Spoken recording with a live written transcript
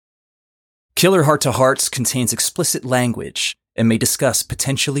Killer Heart to Hearts contains explicit language and may discuss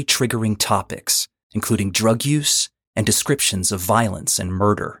potentially triggering topics, including drug use and descriptions of violence and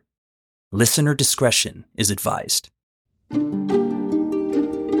murder. Listener discretion is advised.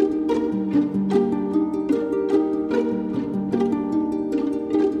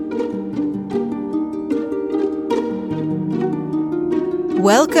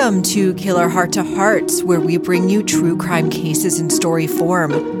 Welcome to Killer Heart to Hearts, where we bring you true crime cases in story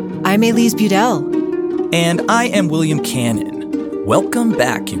form. I'm Elise Budell. And I am William Cannon. Welcome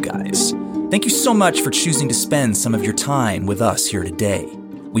back, you guys. Thank you so much for choosing to spend some of your time with us here today.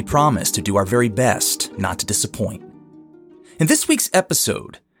 We promise to do our very best not to disappoint. And this week's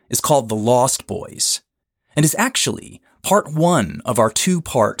episode is called The Lost Boys, and is actually part 1 of our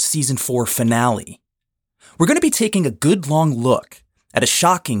 2-part season 4 finale. We're going to be taking a good long look at a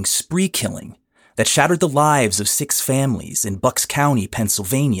shocking spree killing that shattered the lives of 6 families in Bucks County,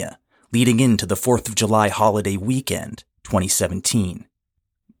 Pennsylvania, leading into the 4th of July holiday weekend, 2017.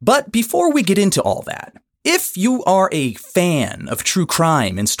 But before we get into all that, if you are a fan of true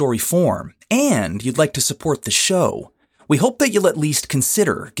crime in story form and you'd like to support the show, we hope that you'll at least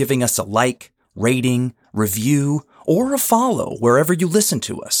consider giving us a like, rating, review, or a follow wherever you listen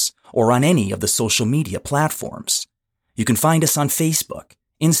to us, or on any of the social media platforms. You can find us on Facebook,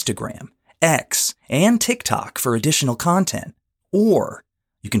 Instagram, X, and TikTok for additional content, or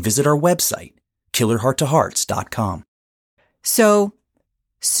you can visit our website, killerhearttohearts.com. So,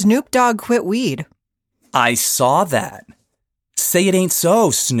 Snoop Dogg quit weed. I saw that. Say it ain't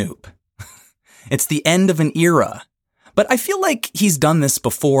so, Snoop. It's the end of an era. But I feel like he's done this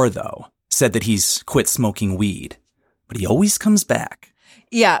before, though. Said that he's quit smoking weed. But he always comes back.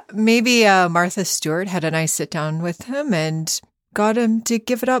 Yeah, maybe Martha Stewart had a nice sit down with him and got him to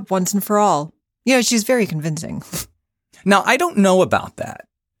give it up once and for all. You know, she's very convincing. Now, I don't know about that.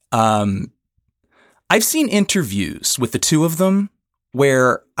 I've seen interviews with the two of them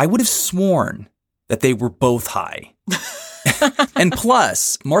where I would have sworn that they were both high. And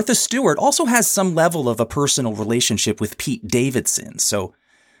plus, Martha Stewart also has some level of a personal relationship with Pete Davidson, so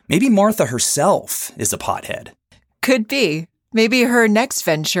maybe Martha herself is a pothead. Could be. Maybe her next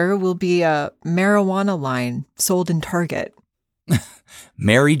venture will be a marijuana line sold in Target.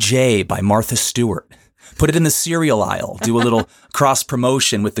 Mary J. by Martha Stewart. Put it in the cereal aisle. Do a little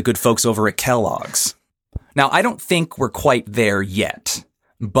cross-promotion with the good folks over at Kellogg's. Now, I don't think we're quite there yet,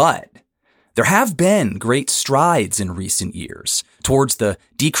 but there have been great strides in recent years towards the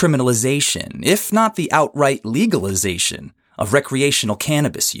decriminalization, if not the outright legalization, of recreational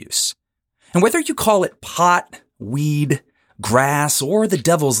cannabis use. And whether you call it pot, weed, grass, or the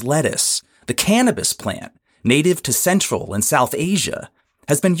devil's lettuce, the cannabis plant, native to Central and South Asia,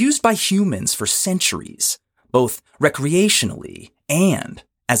 has been used by humans for centuries, both recreationally and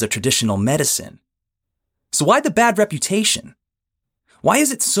as a traditional medicine. So why the bad reputation? Why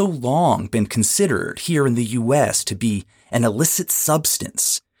has it so long been considered here in the U.S. to be an illicit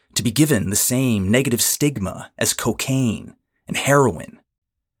substance, to be given the same negative stigma as cocaine and heroin?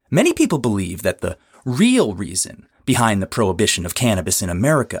 Many people believe that the real reason behind the prohibition of cannabis in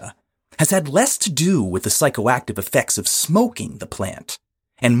America has had less to do with the psychoactive effects of smoking the plant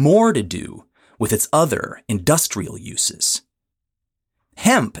and more to do with its other industrial uses.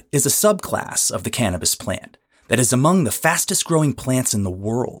 Hemp is a subclass of the cannabis plant that is among the fastest growing plants in the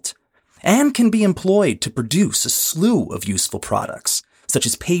world and can be employed to produce a slew of useful products such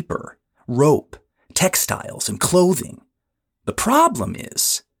as paper, rope, textiles, and clothing. The problem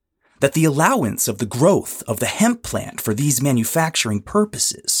is that the allowance of the growth of the hemp plant for these manufacturing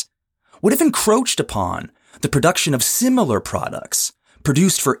purposes would have encroached upon the production of similar products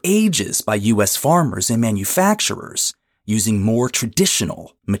produced for ages by U.S. farmers and manufacturers using more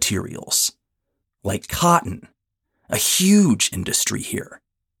traditional materials, like cotton, a huge industry here.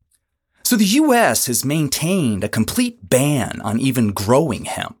 So the U.S. has maintained a complete ban on even growing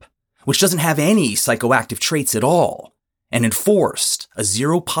hemp, which doesn't have any psychoactive traits at all, and enforced a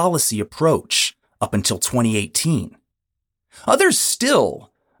zero-policy approach up until 2018. Others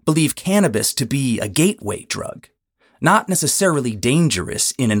still believe cannabis to be a gateway drug, not necessarily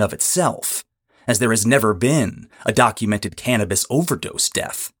dangerous in and of itself, as there has never been a documented cannabis overdose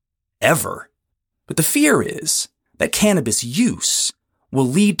death, ever. But the fear is that cannabis use will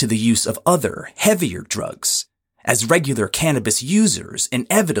lead to the use of other, heavier drugs, as regular cannabis users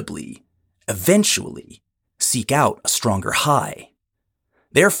inevitably, eventually, seek out a stronger high.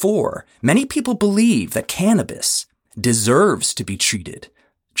 Therefore, many people believe that cannabis deserves to be treated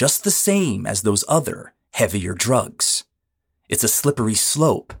just the same as those other, heavier drugs. It's a slippery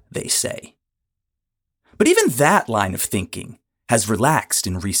slope, they say. But even that line of thinking has relaxed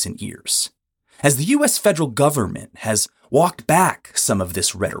in recent years. as the U.S. federal government has walked back some of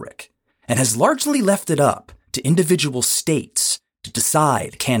this rhetoric and has largely left it up to individual states to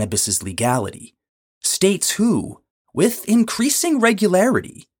decide cannabis's legality. States who, with increasing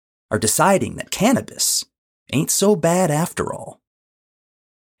regularity, are deciding that cannabis ain't so bad after all.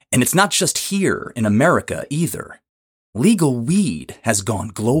 And it's not just here in America either. Legal weed has gone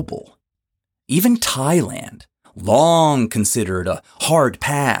global. Even Thailand, long considered a hard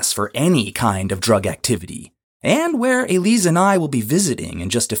pass for any kind of drug activity, and where Elise and I will be visiting in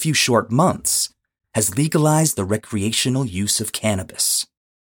just a few short months, has legalized the recreational use of cannabis.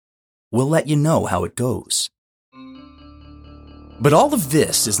 We'll let you know how it goes. But all of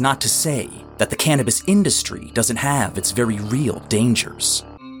this is not to say that the cannabis industry doesn't have its very real dangers,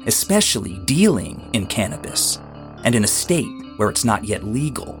 especially dealing in cannabis, and in a state where it's not yet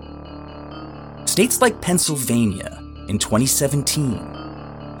legal. States like Pennsylvania in 2017,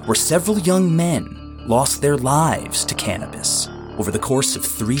 where several young men lost their lives to cannabis over the course of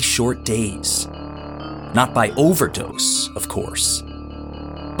 3 short days. Not by overdose, of course,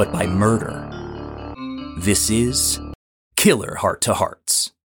 but by murder. This is Killer Heart to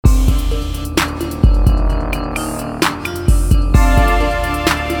Hearts.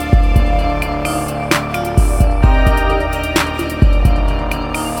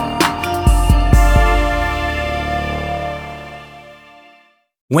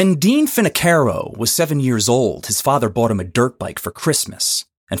 When Dean Finocchiaro was 7 years old, his father bought him a dirt bike for Christmas,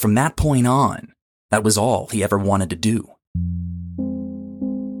 and from that point on, that was all he ever wanted to do.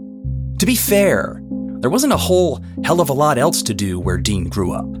 To be fair, there wasn't a whole hell of a lot else to do where Dean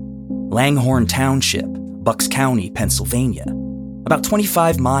grew up. Langhorne Township, Bucks County, Pennsylvania, about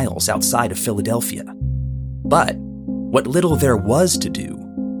 25 miles outside of Philadelphia. But what little there was to do,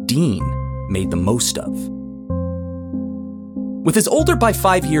 Dean made the most of. With his older by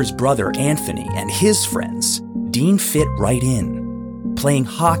 5 years brother Anthony and his friends, Dean fit right in, playing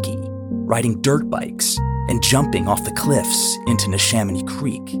hockey, riding dirt bikes, and jumping off the cliffs into Neshaminy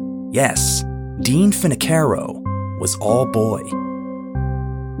Creek. Yes, Dean Finocchiaro was all boy.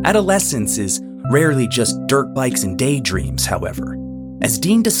 Adolescence is rarely just dirt bikes and daydreams, however, as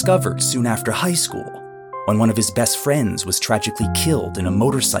Dean discovered soon after high school, when one of his best friends was tragically killed in a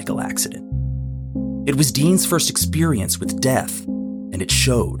motorcycle accident. It was Dean's first experience with death, and it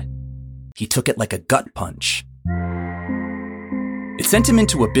showed. He took it like a gut punch. It sent him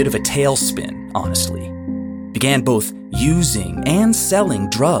into a bit of a tailspin, honestly. Began both using and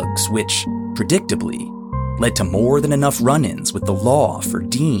selling drugs, which, predictably, led to more than enough run-ins with the law for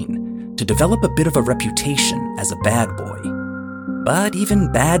Dean to develop a bit of a reputation as a bad boy. But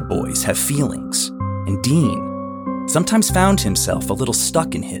even bad boys have feelings, and Dean sometimes found himself a little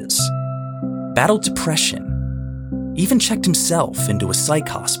stuck in his. Battled depression, even checked himself into a psych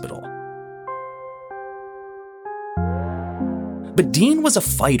hospital. But Dean was a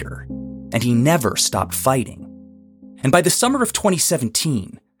fighter, and he never stopped fighting. And by the summer of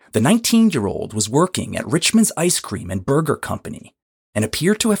 2017, the 19-year-old was working at Richmond's Ice Cream and Burger Company and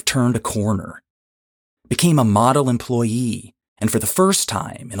appeared to have turned a corner. Became a model employee, and for the first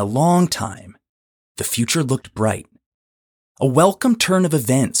time in a long time, the future looked bright. A welcome turn of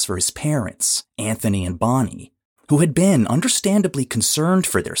events for his parents, Anthony and Bonnie, who had been understandably concerned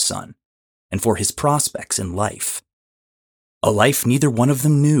for their son and for his prospects in life. A life neither one of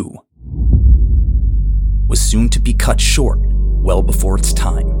them knew was soon to be cut short well before its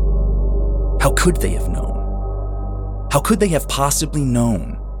time. How could they have known? How could they have possibly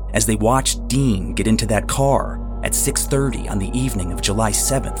known as they watched Dean get into that car at 6:30 on the evening of July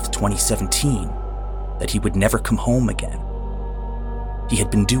 7th, 2017, that he would never come home again? He had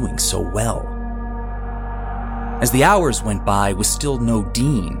been doing so well. As the hours went by with still no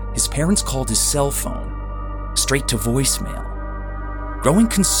Dean, his parents called his cell phone, straight to voicemail. Growing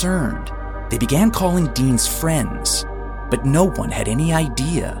concerned, they began calling Dean's friends, but no one had any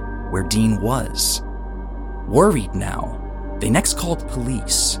idea where Dean was. Worried now, they next called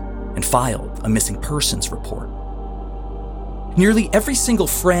police and filed a missing persons report. Nearly every single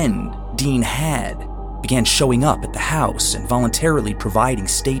friend Dean had began showing up at the house and voluntarily providing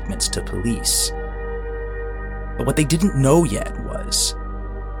statements to police. But what they didn't know yet was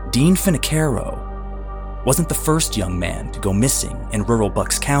Dean Finocchiaro wasn't the first young man to go missing in rural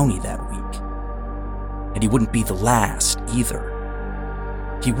Bucks County that week. And he wouldn't be the last either.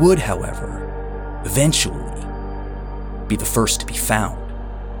 He would, however, eventually be the first to be found.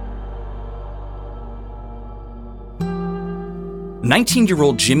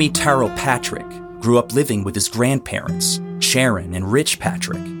 19-year-old Jimmy Taro Patrick grew up living with his grandparents, Sharon and Rich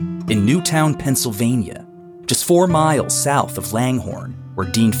Patrick, in Newtown, Pennsylvania, just 4 miles south of Langhorne, where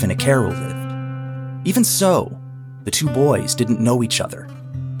Dean Finocchiaro lived. Even so, the two boys didn't know each other.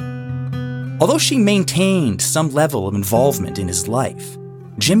 Although she maintained some level of involvement in his life,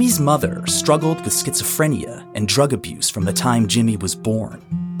 Jimmy's mother struggled with schizophrenia and drug abuse from the time Jimmy was born,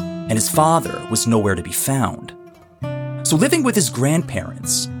 and his father was nowhere to be found. So living with his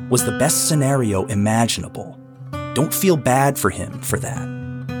grandparents was the best scenario imaginable. Don't feel bad for him for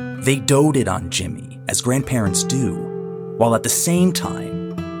that. They doted on Jimmy, as grandparents do, while at the same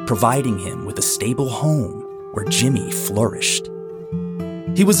time providing him with a stable home where Jimmy flourished.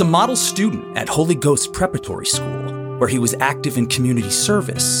 He was a model student at Holy Ghost Preparatory School, where he was active in community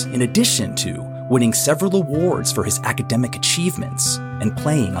service, in addition to winning several awards for his academic achievements and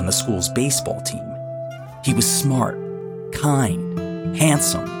playing on the school's baseball team. He was smart, kind,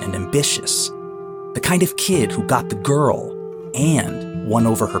 handsome, and ambitious. The kind of kid who got the girl and won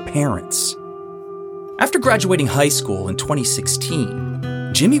over her parents. After graduating high school in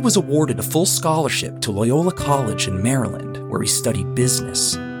 2016, Jimmy was awarded a full scholarship to Loyola College in Maryland, where he studied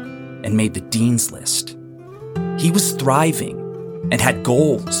business and made the dean's list. He was thriving and had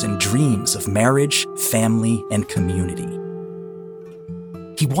goals and dreams of marriage, family, and community.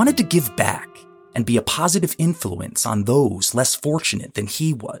 He wanted to give back and be a positive influence on those less fortunate than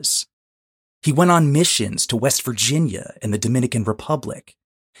he was. He went on missions to West Virginia and the Dominican Republic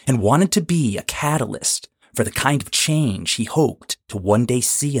and wanted to be a catalyst for the kind of change he hoped to one day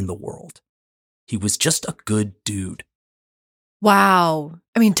see in the world. He was just a good dude. Wow.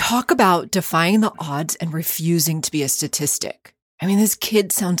 I mean, talk about defying the odds and refusing to be a statistic. I mean, this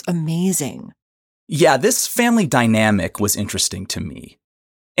kid sounds amazing. Yeah, this family dynamic was interesting to me.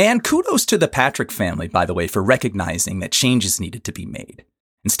 And kudos to the Patrick family, by the way, for recognizing that changes needed to be made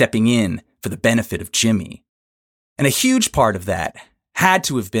and stepping in for the benefit of Jimmy. And a huge part of that had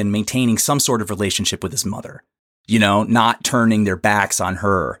to have been maintaining some sort of relationship with his mother. You know, not turning their backs on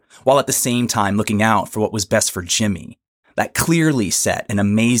her, while at the same time looking out for what was best for Jimmy. That clearly set an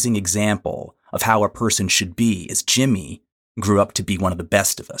amazing example of how a person should be, as Jimmy grew up to be one of the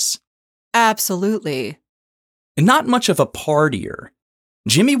best of us. Absolutely. And not much of a partier,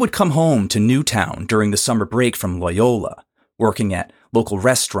 Jimmy would come home to Newtown during the summer break from Loyola, working at local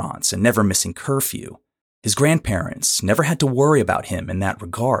restaurants and never missing curfew. His grandparents never had to worry about him in that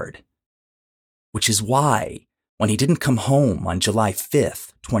regard. Which is why, when he didn't come home on July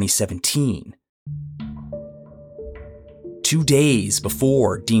 5th, 2017, 2 days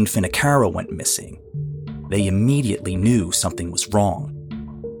before Dean Finocchiaro went missing, they immediately knew something was wrong.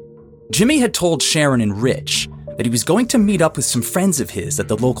 Jimmy had told Sharon and Rich that he was going to meet up with some friends of his at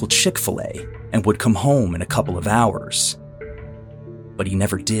the local Chick-fil-A and would come home in a couple of hours. But he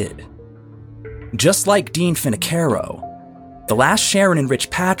never did. Just like Dean Finocchiaro, the last Sharon and Rich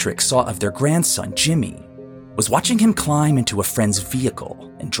Patrick saw of their grandson, Jimmy, was watching him climb into a friend's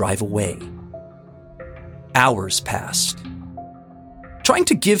vehicle and drive away. Hours passed. Trying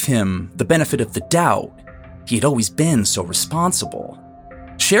to give him the benefit of the doubt, he had always been so responsible,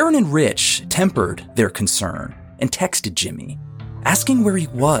 Sharon and Rich tempered their concern and texted Jimmy, asking where he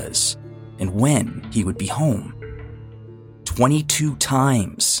was and when he would be home. 22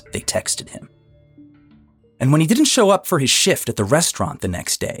 times they texted him. And when he didn't show up for his shift at the restaurant the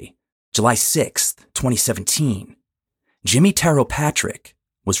next day, July 6th, 2017, Jimmy Taro Patrick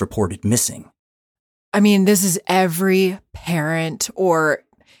was reported missing. I mean, this is every parent, or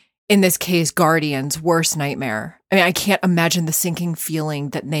in this case, guardian's worst nightmare. I mean, I can't imagine the sinking feeling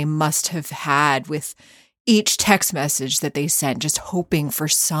that they must have had with each text message that they sent, just hoping for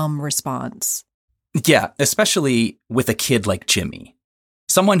some response. Yeah, especially with a kid like Jimmy.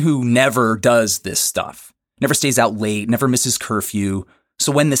 Someone who never does this stuff, never stays out late, never misses curfew.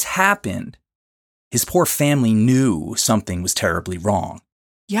 So when this happened, his poor family knew something was terribly wrong.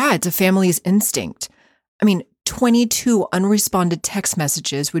 Yeah, it's a family's instinct. I mean, 22 unresponded text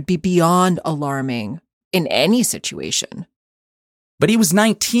messages would be beyond alarming in any situation. But he was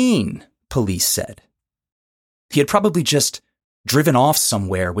 19, police said. He had probably just driven off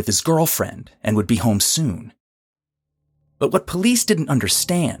somewhere with his girlfriend and would be home soon. But what police didn't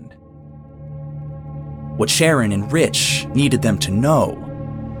understand, what Sharon and Rich needed them to know,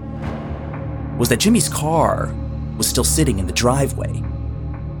 was that Jimmy's car was still sitting in the driveway,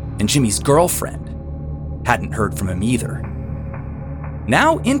 and Jimmy's girlfriend hadn't heard from him either.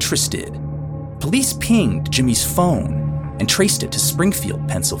 Now interested, police pinged Jimmy's phone and traced it to Springfield,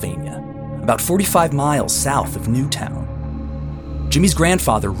 Pennsylvania, about 45 miles south of Newtown. Jimmy's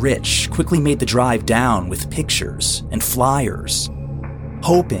grandfather, Rich, quickly made the drive down with pictures and flyers,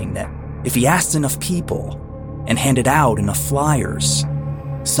 hoping that if he asked enough people and handed out enough flyers,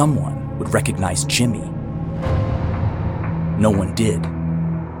 someone would recognize Jimmy. No one did.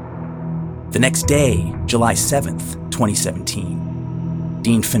 The next day, July 7th, 2017,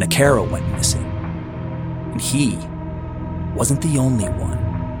 Dean Finocchiaro went missing. And he wasn't the only one.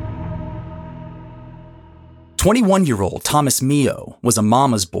 21-year-old Thomas Mio was a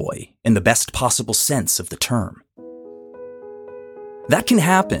mama's boy in the best possible sense of the term. That can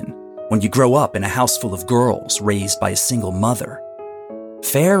happen when you grow up in a house full of girls raised by a single mother.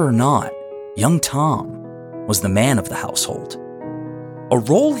 Fair or not, young Tom was the man of the household, a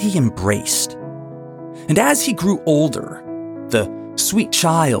role he embraced. And as he grew older, the sweet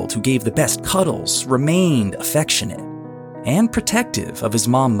child who gave the best cuddles remained affectionate and protective of his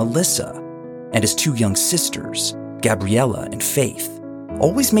mom, Melissa, and his two young sisters, Gabriella and Faith,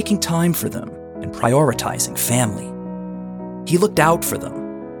 always making time for them and prioritizing family. He looked out for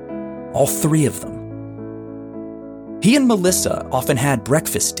them, all three of them. He and Melissa often had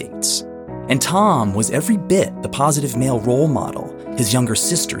breakfast dates, and Tom was every bit the positive male role model his younger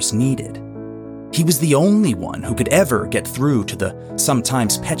sisters needed. He was the only one who could ever get through to the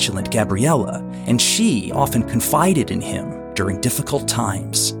sometimes petulant Gabriella, and she often confided in him during difficult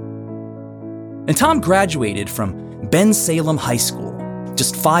times. And Tom graduated from Ben Salem High School,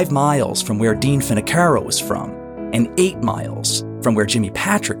 just 5 miles from where Dean Finocchiaro was from, and 8 miles from where Jimmy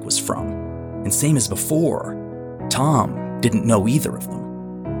Patrick was from. And same as before, Tom didn't know either of them.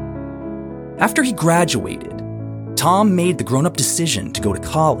 After he graduated, Tom made the grown-up decision to go to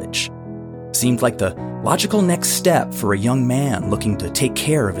college. Seemed like the logical next step for a young man looking to take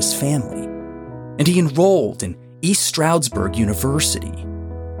care of his family. And he enrolled in East Stroudsburg University.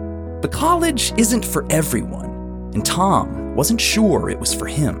 But college isn't for everyone, and Tom wasn't sure it was for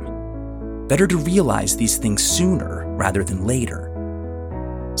him. Better to realize these things sooner rather than later.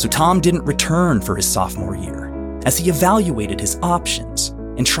 So Tom didn't return for his sophomore year, as he evaluated his options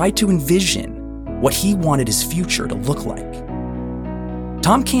and tried to envision what he wanted his future to look like.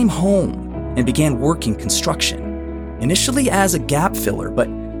 Tom came home and began working construction, initially as a gap filler, but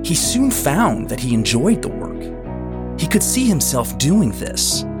he soon found that he enjoyed the work. He could see himself doing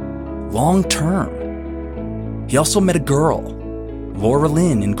this long term. He also met a girl, Laura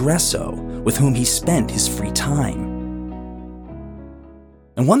Lynn Ingresso, with whom he spent his free time.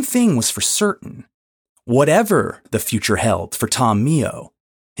 And one thing was for certain: whatever the future held for Tom Mio,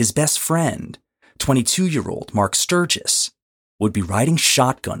 his best friend, 22-year-old Mark Sturgis, would be riding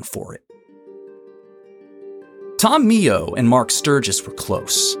shotgun for it. Tom Mio and Mark Sturgis were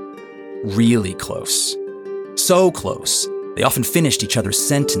close. Really close. So close, they often finished each other's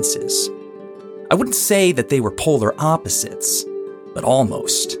sentences. I wouldn't say that they were polar opposites, but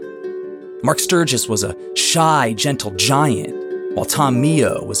almost. Mark Sturgis was a shy, gentle giant, while Tom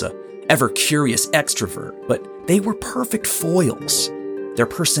Mio was a ever-curious extrovert, but they were perfect foils. Their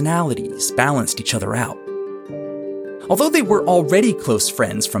personalities balanced each other out. Although they were already close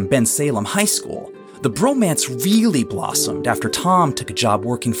friends from Ben Salem High School, the bromance really blossomed after Tom took a job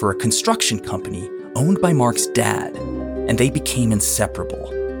working for a construction company owned by Mark's dad, and they became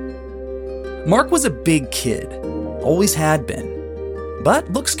inseparable. Mark was a big kid, always had been, but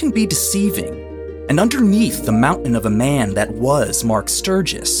looks can be deceiving, and underneath the mountain of a man that was Mark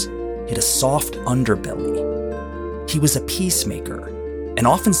Sturgis hid a soft underbelly. He was a peacemaker, and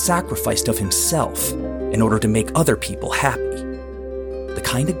often sacrificed of himself in order to make other people happy. The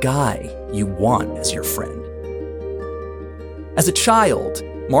kind of guy you want as your friend. As a child,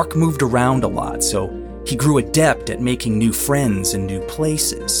 Mark moved around a lot, so he grew adept at making new friends in new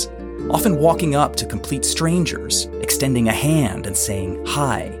places, often walking up to complete strangers, extending a hand and saying,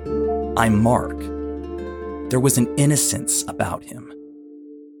 "Hi, I'm Mark." There was an innocence about him.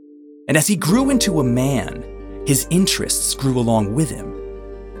 And as he grew into a man, his interests grew along with him.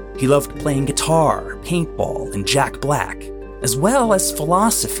 He loved playing guitar, paintball, and Jack Black, as well as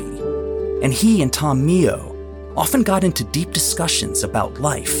philosophy. And he and Tom Mio often got into deep discussions about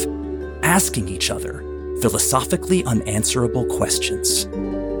life, asking each other philosophically unanswerable questions.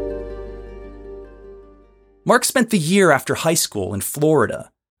 Mark spent the year after high school in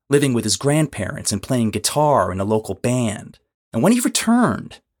Florida, living with his grandparents and playing guitar in a local band. And when he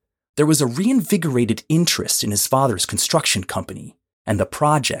returned, there was a reinvigorated interest in his father's construction company and the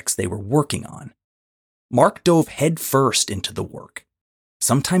projects they were working on. Mark dove headfirst into the work,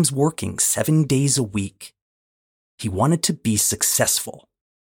 sometimes working 7 days a week. He wanted to be successful,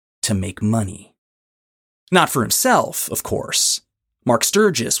 to make money. Not for himself, of course. Mark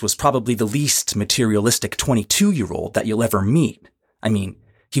Sturgis was probably the least materialistic 22-year-old that you'll ever meet. I mean,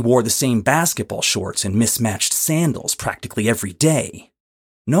 he wore the same basketball shorts and mismatched sandals practically every day.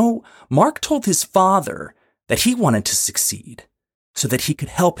 No, Mark told his father that he wanted to succeed so that he could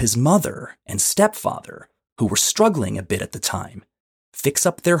help his mother and stepfather, who were struggling a bit at the time, fix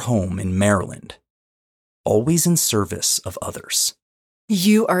up their home in Maryland, always in service of others.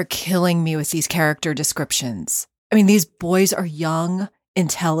 You are killing me with these character descriptions. I mean, these boys are young,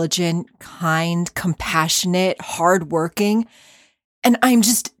 intelligent, kind, compassionate, hardworking, and I'm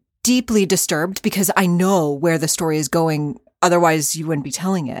just deeply disturbed because I know where the story is going. Otherwise, you wouldn't be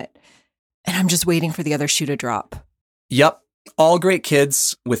telling it. And I'm just waiting for the other shoe to drop. Yep, all great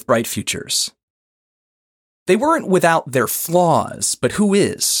kids with bright futures. They weren't without their flaws, but who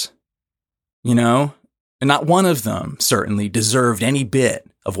is? You know? And not one of them certainly deserved any bit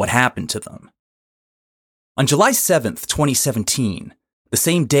of what happened to them. On July 7th, 2017, the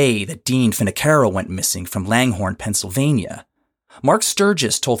same day that Dean Finocchiaro went missing from Langhorne, Pennsylvania, Mark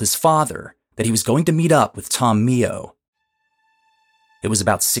Sturgis told his father that he was going to meet up with Tom Mio. It was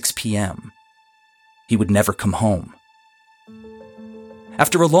about 6 p.m. He would never come home.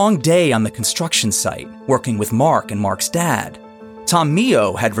 After a long day on the construction site, working with Mark and Mark's dad, Tom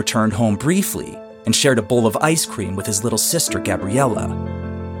Mio had returned home briefly and shared a bowl of ice cream with his little sister, Gabriella.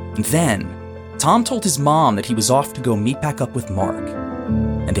 And then, Tom told his mom that he was off to go meet back up with Mark,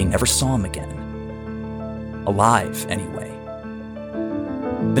 and they never saw him again. Alive, anyway.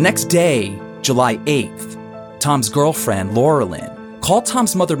 The next day, July 8th, Tom's girlfriend, Laurelyn, called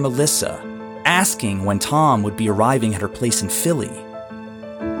Tom's mother, Melissa, asking when Tom would be arriving at her place in Philly.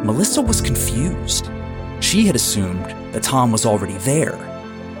 Melissa was confused. She had assumed that Tom was already there.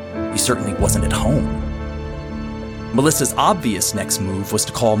 He certainly wasn't at home. Melissa's obvious next move was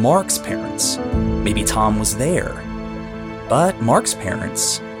to call Mark's parents. Maybe Tom was there. But Mark's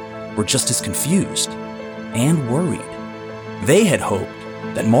parents were just as confused and worried. They had hoped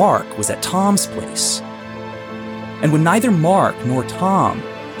that Mark was at Tom's place. And when neither Mark nor Tom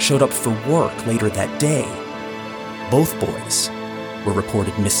showed up for work later that day, both boys were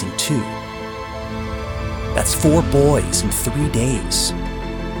reported missing too. That's 4 boys in 3 days.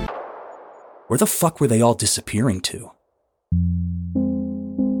 Where the fuck were they all disappearing to?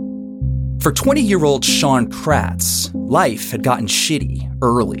 For 20-year-old Sean Kratz, life had gotten shitty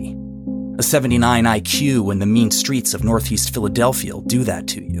early. A 79 IQ and the mean streets of Northeast Philadelphia will do that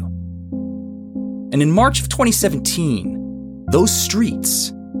to you. And in March of 2017, those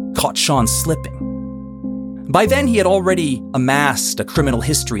streets caught Sean slipping. By then, he had already amassed a criminal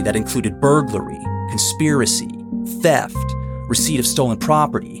history that included burglary, conspiracy, theft, receipt of stolen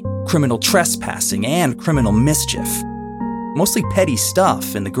property, criminal trespassing, and criminal mischief. Mostly petty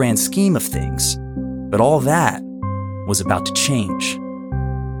stuff in the grand scheme of things, but all that was about to change.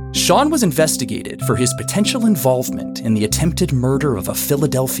 Sean was investigated for his potential involvement in the attempted murder of a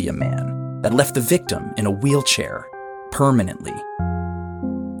Philadelphia man that left the victim in a wheelchair permanently.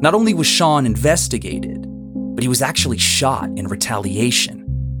 Not only was Sean investigated, but he was actually shot in retaliation.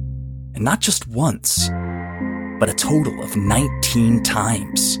 And not just once, but a total of 19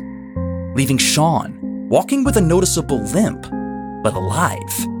 times. Leaving Sean walking with a noticeable limp, but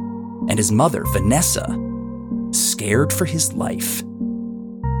alive, and his mother, Vanessa, scared for his life.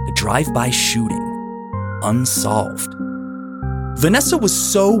 A drive-by shooting, unsolved. Vanessa was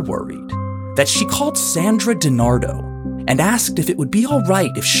so worried that she called Sandra DiNardo and asked if it would be all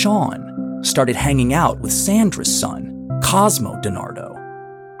right if Sean started hanging out with Sandra's son, Cosmo DiNardo.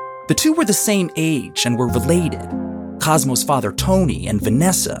 The two were the same age and were related. Cosmo's father, Tony, and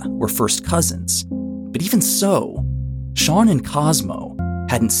Vanessa were first cousins. But even so, Sean and Cosmo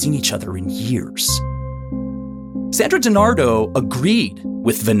hadn't seen each other in years. Sandra DiNardo agreed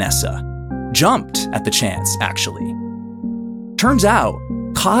with Vanessa, jumped at the chance, actually. Turns out,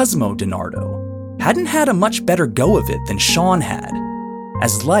 Cosmo DiNardo hadn't had a much better go of it than Sean had,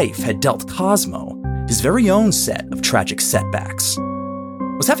 as life had dealt Cosmo his very own set of tragic setbacks.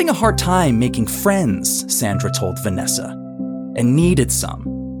 Was having a hard time making friends, Sandra told Vanessa, and needed some,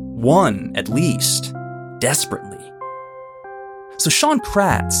 one at least, desperately. So Sean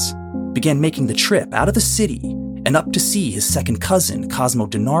Kratz began making the trip out of the city and up to see his second cousin, Cosmo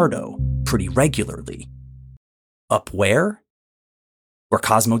DiNardo, pretty regularly. Up where? Where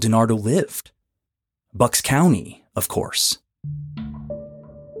Cosmo DiNardo lived. Bucks County, of course.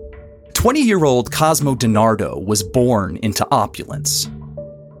 20-year-old Cosmo DiNardo was born into opulence.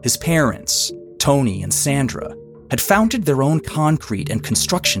 His parents, Tony and Sandra, had founded their own concrete and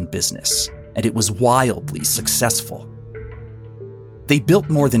construction business, and it was wildly successful. They built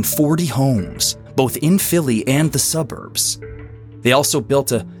more than 40 homes, both in Philly and the suburbs. They also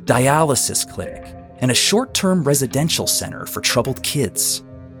built a dialysis clinic and a short-term residential center for troubled kids.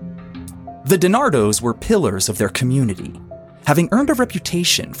 The DiNardos were pillars of their community, having earned a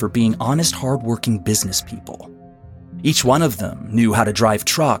reputation for being honest, hard-working business people. Each one of them knew how to drive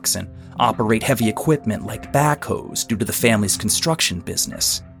trucks and operate heavy equipment like backhoes due to the family's construction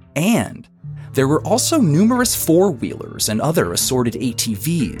business. And there were also numerous four-wheelers and other assorted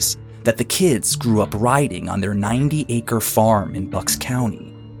ATVs that the kids grew up riding on their 90-acre farm in Bucks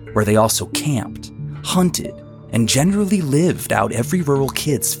County, where they also camped, hunted, and generally lived out every rural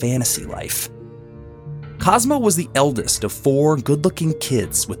kid's fantasy life. Cosmo was the eldest of four good-looking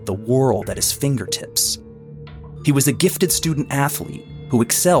kids with the world at his fingertips. He was a gifted student athlete who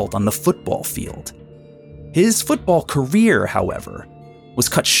excelled on the football field. His football career, however, was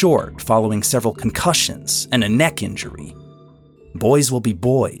cut short following several concussions and a neck injury. Boys will be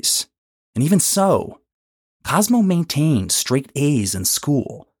boys, and even so, Cosmo maintained straight A's in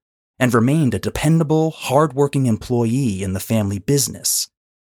school and remained a dependable, hard-working employee in the family business,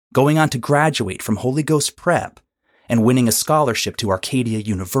 going on to graduate from Holy Ghost Prep and winning a scholarship to Arcadia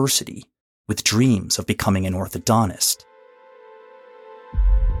University with dreams of becoming an orthodontist.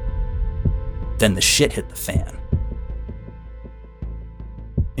 Then the shit hit the fan.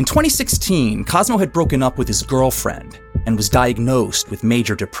 In 2016, Cosmo had broken up with his girlfriend and was diagnosed with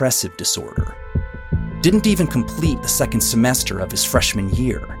major depressive disorder. Didn't even complete the second semester of his freshman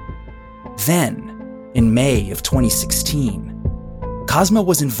year. Then, in May of 2016, Cosmo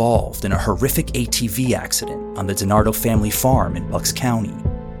was involved in a horrific ATV accident on the DiNardo family farm in Bucks County.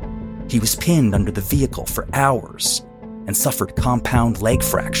 He was pinned under the vehicle for hours and suffered compound leg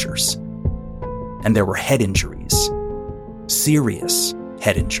fractures. And there were head injuries. Serious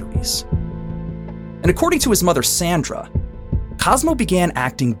head injuries. And according to his mother, Sandra, Cosmo began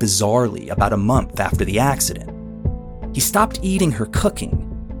acting bizarrely about a month after the accident. He stopped eating her cooking,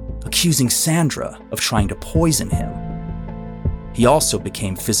 accusing Sandra of trying to poison him. He also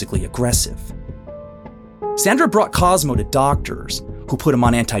became physically aggressive. Sandra brought Cosmo to doctors who put him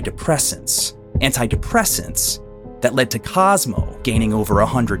on antidepressants that led to Cosmo gaining over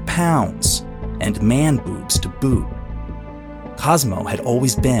 100 pounds and man boobs to boot. Cosmo had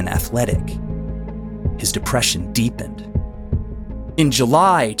always been athletic. His depression deepened. In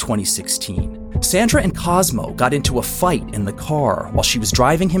July 2016, Sandra and Cosmo got into a fight in the car while she was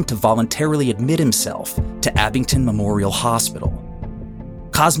driving him to voluntarily admit himself to Abington Memorial Hospital.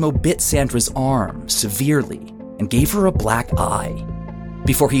 Cosmo bit Sandra's arm severely and gave her a black eye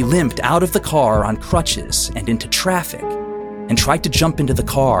before he limped out of the car on crutches and into traffic and tried to jump into the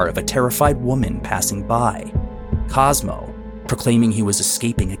car of a terrified woman passing by, Cosmo proclaiming he was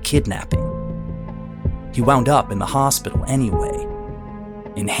escaping a kidnapping. He wound up in the hospital anyway,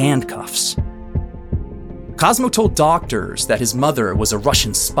 in handcuffs. Cosmo told doctors that his mother was a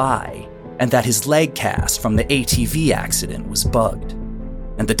Russian spy and that his leg cast from the ATV accident was bugged.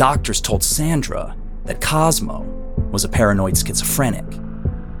 And the doctors told Sandra that Cosmo was a paranoid schizophrenic.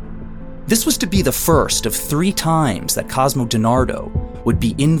 This was to be the first of 3 times that Cosmo DiNardo would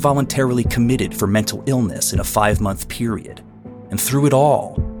be involuntarily committed for mental illness in a 5-month period. And through it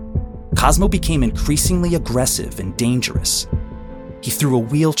all, Cosmo became increasingly aggressive and dangerous. He threw a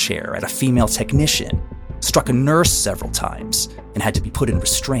wheelchair at a female technician, struck a nurse several times, and had to be put in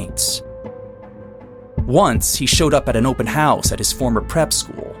restraints. Once, he showed up at an open house at his former prep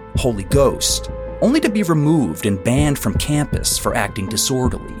school, Holy Ghost, only to be removed and banned from campus for acting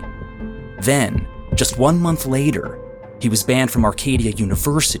disorderly. Then, just 1 month later, he was banned from Arcadia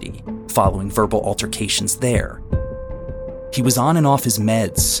University following verbal altercations there. He was on and off his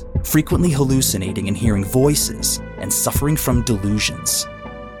meds, frequently hallucinating and hearing voices, and suffering from delusions.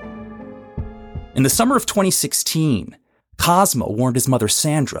 In the summer of 2016, Cosmo warned his mother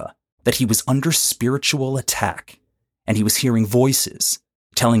Sandra that he was under spiritual attack, and he was hearing voices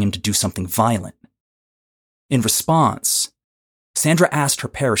telling him to do something violent. In response, Sandra asked her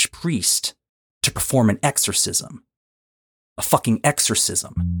parish priest to perform an exorcism. A fucking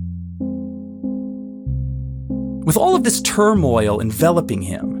exorcism. With all of this turmoil enveloping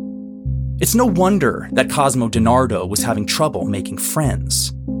him, it's no wonder that Cosmo DiNardo was having trouble making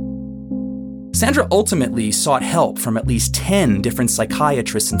friends. Sandra ultimately sought help from at least 10 different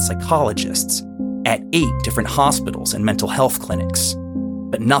psychiatrists and psychologists at 8 different hospitals and mental health clinics,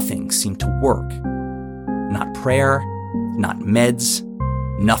 but nothing seemed to work. Not prayer, not meds,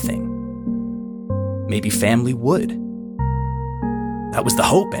 nothing. Maybe family would. That was the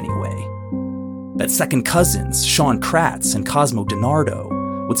hope anyway. That second cousins, Sean Kratz and Cosmo DiNardo,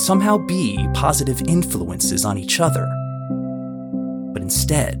 would somehow be positive influences on each other. But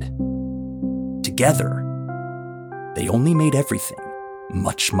instead, together, they only made everything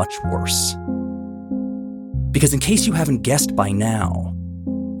much, much worse. Because in case you haven't guessed by now,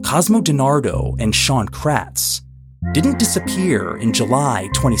 Cosmo DiNardo and Sean Kratz didn't disappear in July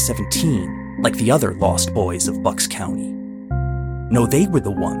 2017 like the other lost boys of Bucks County. No, they were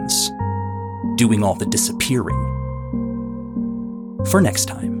the ones doing all the disappearing. For next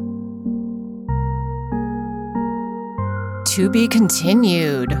time. To be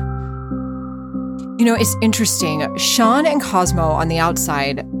continued. You know, it's interesting. Sean and Cosmo on the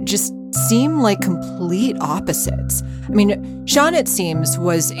outside just seem like complete opposites. I mean, Sean, it seems,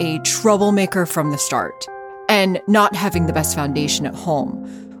 was a troublemaker from the start and not having the best foundation at home,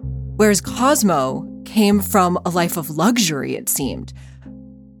 whereas Cosmo came from a life of luxury, it seemed.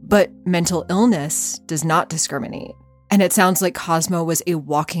 But mental illness does not discriminate. And it sounds like Cosmo was a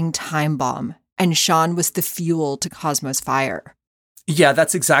walking time bomb, and Sean was the fuel to Cosmo's fire. Yeah,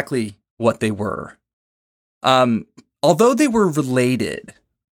 that's exactly what they were. Although they were related,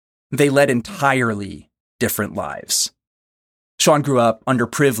 they led entirely different lives. Sean grew up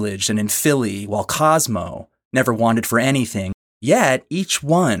underprivileged and in Philly, while Cosmo never wanted for anything, yet each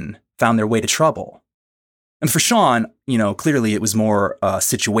one found their way to trouble. And for Sean, clearly it was more a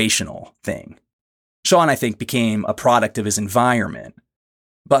situational thing. Sean, I think, became a product of his environment.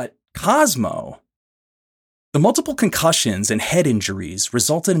 But Cosmo, the multiple concussions and head injuries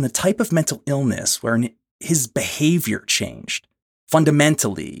resulted in a type of mental illness where his behavior changed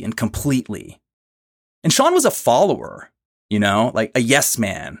fundamentally and completely. And Sean was a follower, like a yes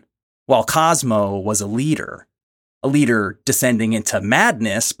man, while Cosmo was a leader descending into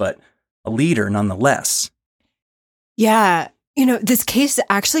madness, but a leader nonetheless. Yeah. This case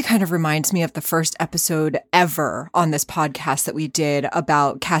actually kind of reminds me of the first episode ever on this podcast that we did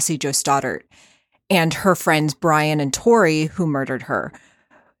about Cassie Jo Stoddart and her friends Brian and Tori who murdered her.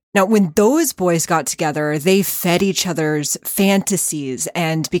 Now, when those boys got together, they fed each other's fantasies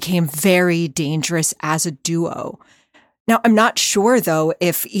and became very dangerous as a duo. Now, I'm not sure, though,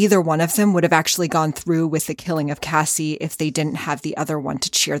 if either one of them would have actually gone through with the killing of Cassie if they didn't have the other one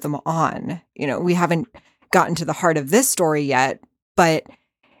to cheer them on. We haven't gotten to the heart of this story yet, but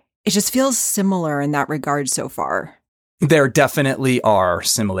it just feels similar in that regard so far. There definitely are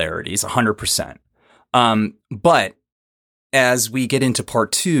similarities, 100%. But as we get into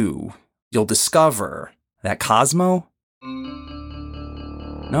part 2, you'll discover that Cosmo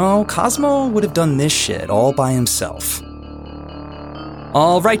would have done this shit all by himself.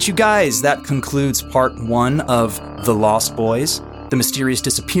 All right, you guys, that concludes part 1 of The Lost Boys, the mysterious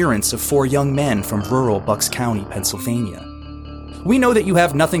disappearance of 4 young men from rural Bucks County, Pennsylvania. We know that you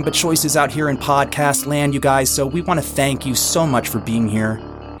have nothing but choices out here in podcast land, you guys, so we want to thank you so much for being here,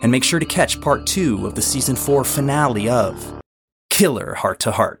 and make sure to catch part 2 of the season 4 finale of Killer Heart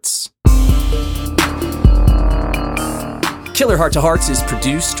to Hearts. Killer Heart to Hearts is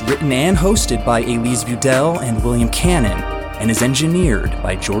produced, written, and hosted by Elise Budell and William Cannon, and is engineered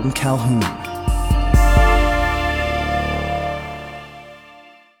by Jordan Calhoun.